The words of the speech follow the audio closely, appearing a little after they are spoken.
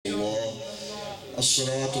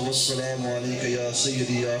अस्सलातु वस्सलामु अलैका या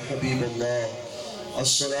सय्यदी या हबीब अल्लाह।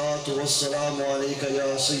 अस्सलातु वस्सलामु अलैका या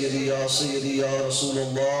सय्यदी या रसूल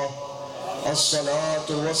अल्लाह।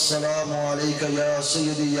 अस्सलातु वस्सलामु अलैका या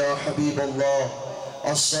सय्यदी या हबीब अल्लाह।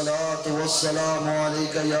 अस्सलातु वस्सलामु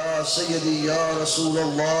अलैका या सय्यदी या रसूल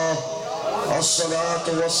अल्लाह।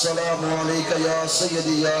 अस्सलातु वस्सलामु अलैका या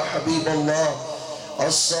सय्यदी या हबीब अल्लाह।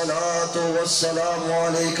 अस्सलातु वस्सलामु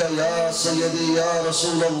अलैका या सय्यदी या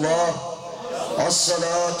रसूल अल्लाह।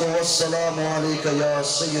 अस्सलातु वस्सलामु अलैका या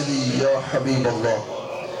सय्यदी या हबीब अल्लाह।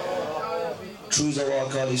 True is our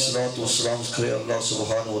Akali Salatu Wassalam's Kare Allah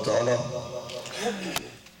Subhanahu wa Ta'ala,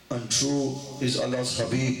 and true is Allah's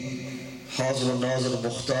Habib, Hazir Nazir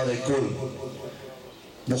Mukhtar-e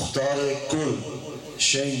Kul,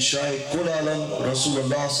 Shayn Shai Kul Alam,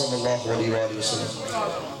 Rasulullah Sallallahu Alaihi Wasallam.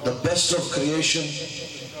 The best of creation,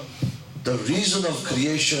 the reason of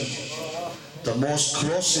creation, the most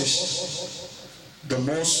closest, the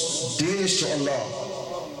most dearest to Allah,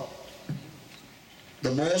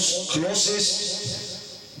 the most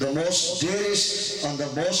closest, the most dearest, and the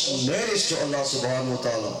most nearest to Allah Subhanahu wa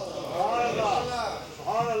Ta'ala.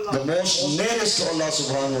 The most nearest to Allah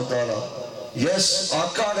Subhanahu wa Ta'ala. Yes,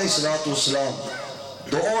 Aka alayhi salatu wasalam,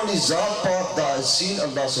 the only Zat Pak that has seen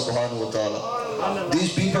Allah Subhanahu wa Ta'ala.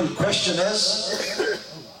 These people question us.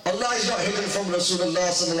 Allah is not hidden from Rasulullah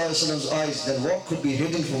sallallahu alaihi wasallam's eyes, then what could be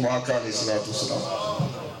hidden from Aka alayhi salatu wasalam?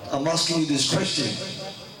 I'm asking you this question.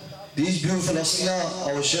 These beautiful Asliya,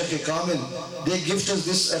 our Shaykh Kamil, they gift us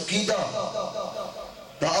this Aqidah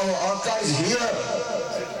that our Aka is here.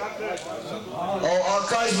 Our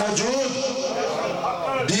Aka is Mawjood.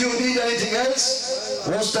 Do you need anything else?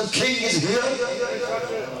 Once the king is here,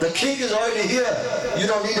 the king is already here. You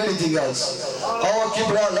don't need anything else. Our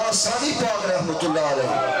Qibla La Sani Pak Rahmatullah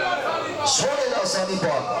alayhi. Sole La Sani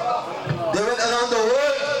Pak. They went around the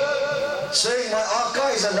world saying my Aka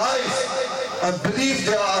is alive, and believe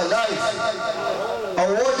they are alive.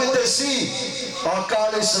 And what did they see? Aka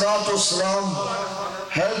alayhi salatu wasalam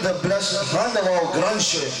held the blessed hand of our grand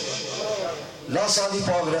Shaykh La Sani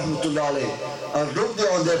Pak Rahmatullah alayhi, and rubbed it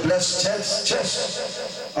on their blessed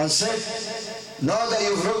chest and said, now that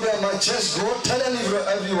you've rubbed it on my chest, go tell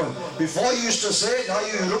everyone. Before you used to say, now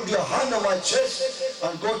you rubbed your hand on my chest,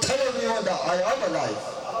 and go tell everyone that I am alive.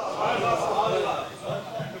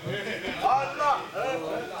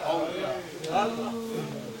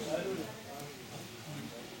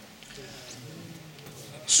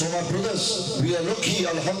 So my brothers, we are lucky,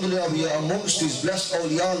 alhamdulillah, we are amongst these blessed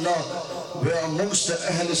awliya Allah. We are amongst the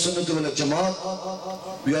Ahl Sunnah wal Jamaat.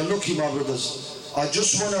 We are lucky, my brothers. I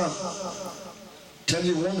just want to tell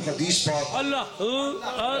you one hadith part. Allah,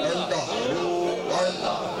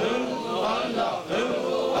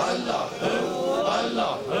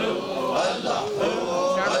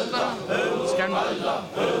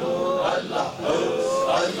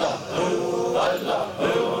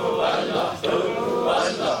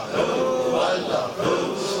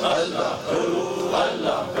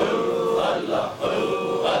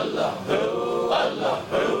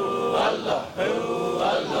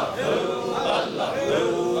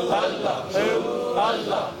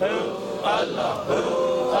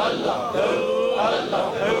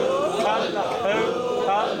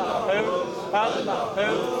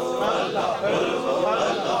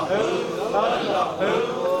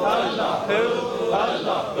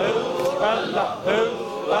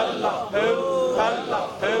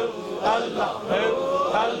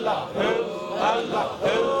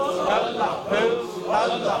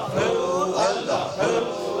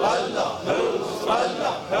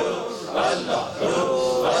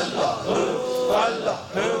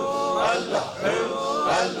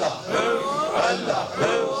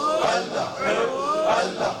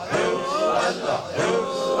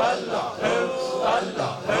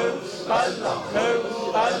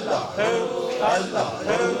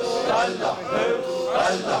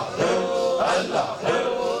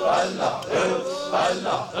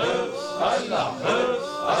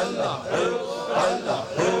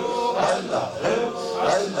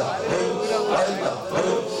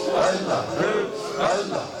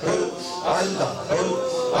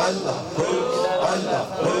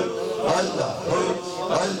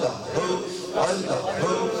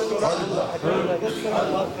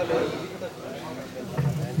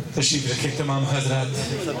 तशरीफ रखे तमाम हजरात।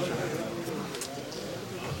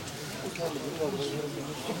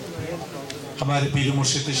 हमारे पीर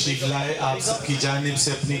मुर्शिद तशरीफ लाए, आप सबकी जानिब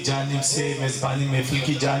से, अपनी जानिब से, मेज़बानी महफिल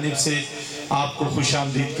की जानिब से आपको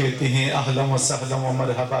खुशामदीद कहते हैं, अहलन व सहलन व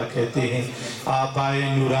मरहबा कहते हैं। आप आए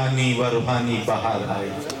नूरानी व रूहानी बाहर आए,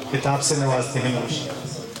 किताब से नवाजते हैं मुर्शिद।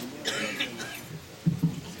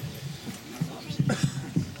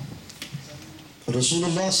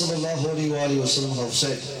 Rasulullah sallallahu alaihi wasallam have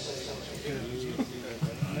said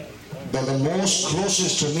that the most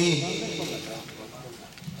closest to me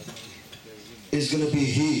is going to be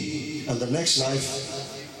he, and the next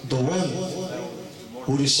life, the one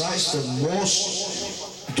who recites the most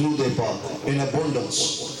Durood Pak in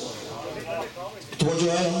abundance. Who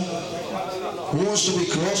wants to be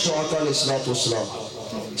close to Aka alayhi salatu wasalam?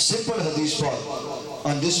 Simple hadith part.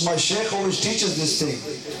 And this, my Shaykh always teaches this thing,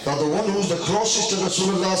 that the one who's the closest to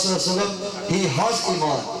Rasulullah sallallahu alaihi wasallam, he has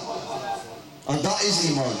iman. And that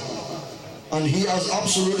is iman. And he has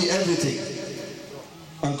absolutely everything.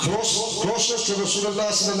 And closeness to Rasulullah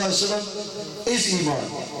sallallahu alaihi wasallam is iman.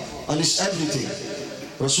 And it's everything.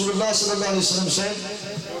 Rasulullah sallallahu alaihi wasallam said,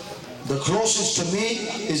 the closest to me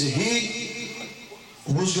is he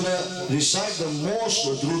who's going to recite the most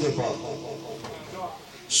Durood Pak.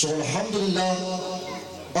 So alhamdulillah,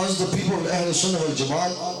 as the people of Ahl Sunnah wal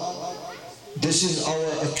Jamaat, this is our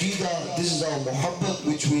Aqidah, this is our Muhabbat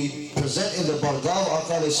which we present in the Bargah of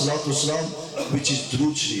Aka alayhi salatu wasalam, which is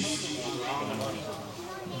Durood Sharif.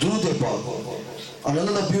 Durood Pak. And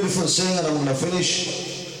another beautiful saying, and I'm going to finish.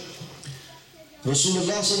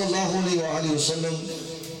 Rasulullah sallallahu alayhi wa sallam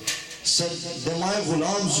said, "The my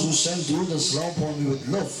ghulams who send Durood and Salam upon me with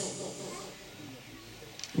love,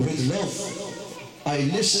 I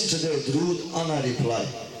listen to their Durood and I reply."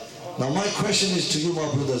 Now my question is to you, my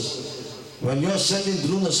brothers, when you're sending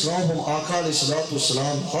Durood and Salam from Aka alayhi salatu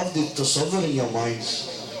wasalam, have the tasawwur in your minds.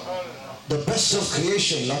 The best of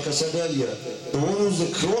creation, like I said earlier, the one who's the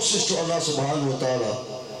closest to Allah subhanahu wa ta'ala,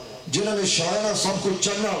 jinhone shayana sab kuch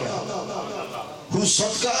chalna hai, whose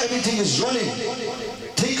sadqa everything is running.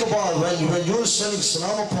 Think about when you're sending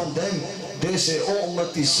salam upon them, they say, "Oh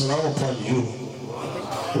ummati, salam upon you."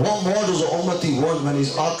 What more does the ummati want when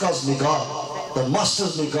his Aka's nigah, the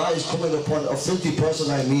master's nigah, is coming upon a filthy person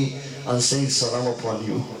like me and saying salam upon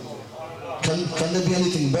you? Can there be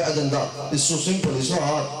anything better than that? It's so simple, it's not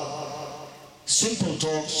hard. Simple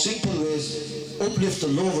talk, simple ways, uplift the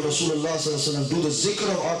love of Rasulullah sallallahu alaihi wasallam, do the zikr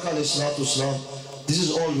of Aka alayhi salatu wasalam. This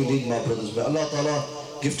is all we need, my brothers. May Allah ta'ala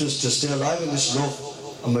gift us to stay alive in this love,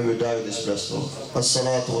 and may we die with this blessed love.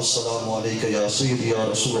 As-salatu was-salamu alayka ya Sayyidi ya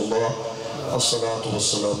Rasulullah. As-salatu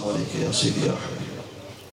was-salamu alayka ya Sayyidi ya